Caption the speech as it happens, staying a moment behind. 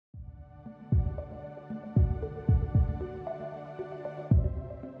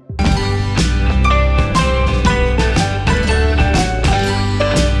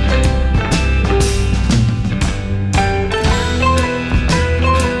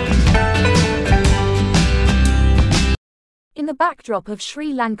the backdrop of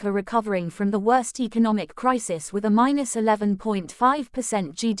Sri Lanka recovering from the worst economic crisis with a -11.5%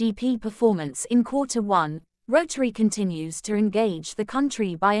 GDP performance in Q1, Rotary continues to engage the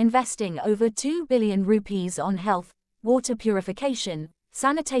country by investing over 2 billion rupees on health, water purification,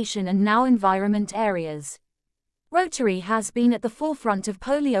 sanitation and now environment areas. Rotary has been at the forefront of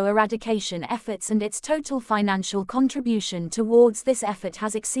polio eradication efforts, and its total financial contribution towards this effort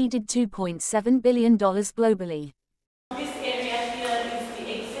has exceeded $2.7 billion globally. This area here is the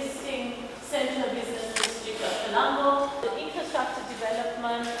existing central business district of Colombo. The infrastructure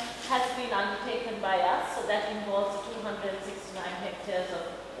development has been undertaken by us, so that involves 269 hectares of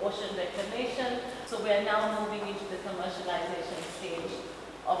ocean reclamation. So we are now moving into the commercialization stage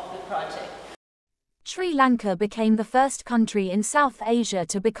of the project. Sri Lanka became the first country in South Asia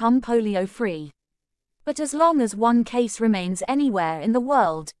to become polio-free. But as long as one case remains anywhere in the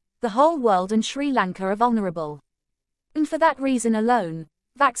world, the whole world and Sri Lanka are vulnerable. And for that reason alone,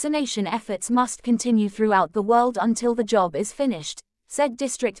 vaccination efforts must continue throughout the world until the job is finished, said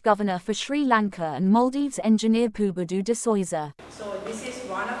District Governor for Sri Lanka and Maldives Engineer Pubudu de Souza. So this is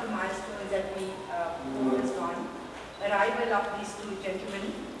one of the milestones that we focused on, arrival of these two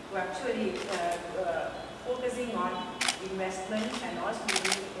gentlemen who actually focusing on investment and also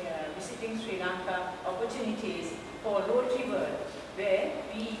visiting Sri Lanka opportunities for Rotary World, where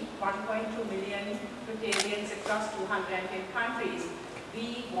we 1.2 million Rotarians across 210 countries,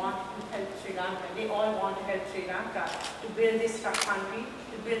 we want to help Sri Lanka. They all want to help Sri Lanka to build this country,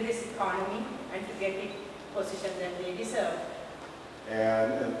 to build this economy, and to get it position that they deserve.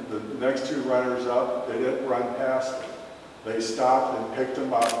 And the next two runners up, they didn't run past them. They stopped and picked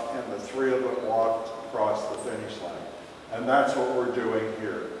them up, and the three of them walked across the finish line. And that's what we're doing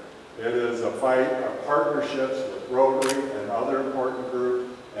here. It is a fight of partnerships with Rotary and other important groups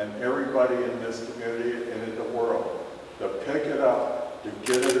and everybody in this community and in the world to pick it up, to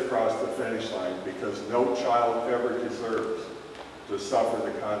get it across the finish line, because no child ever deserves to suffer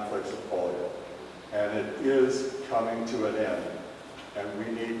the conflicts of polio. And it is coming to an end. And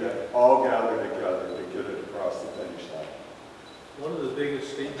we need to all gather together to get it across the finish line. One of the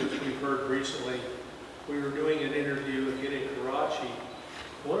biggest statements we've heard recently, we were doing an interview again in Karachi.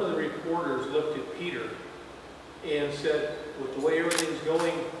 One of the reporters looked at Peter and said, with the way everything's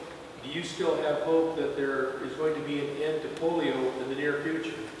going, do you still have hope that there is going to be an end to polio in the near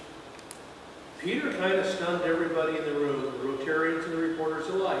future? Peter kind of stunned everybody in the room, the Rotarians and the reporters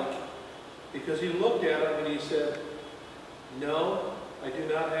alike, because he looked at him and he said, no, I do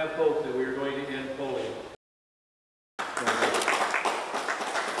not have hope that we are going to end polio.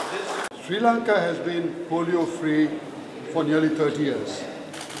 Sri Lanka has been polio-free for nearly 30 years.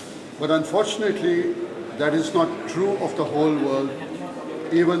 But unfortunately, that is not true of the whole world,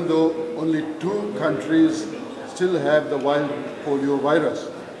 even though only 2 countries still have the wild polio virus.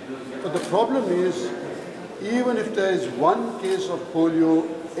 But the problem is, even if there is one case of polio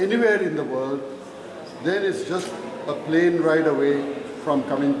anywhere in the world, then it's just a plane ride away from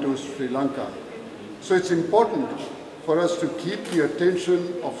coming to Sri Lanka. So it's important for us to keep the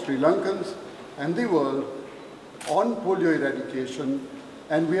attention of Sri Lankans and the world on polio eradication,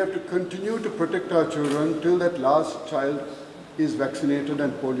 and we have to continue to protect our children till that last child is vaccinated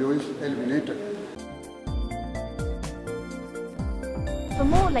and polio is eliminated. For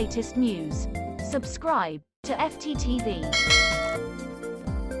more latest news, subscribe to FTTV.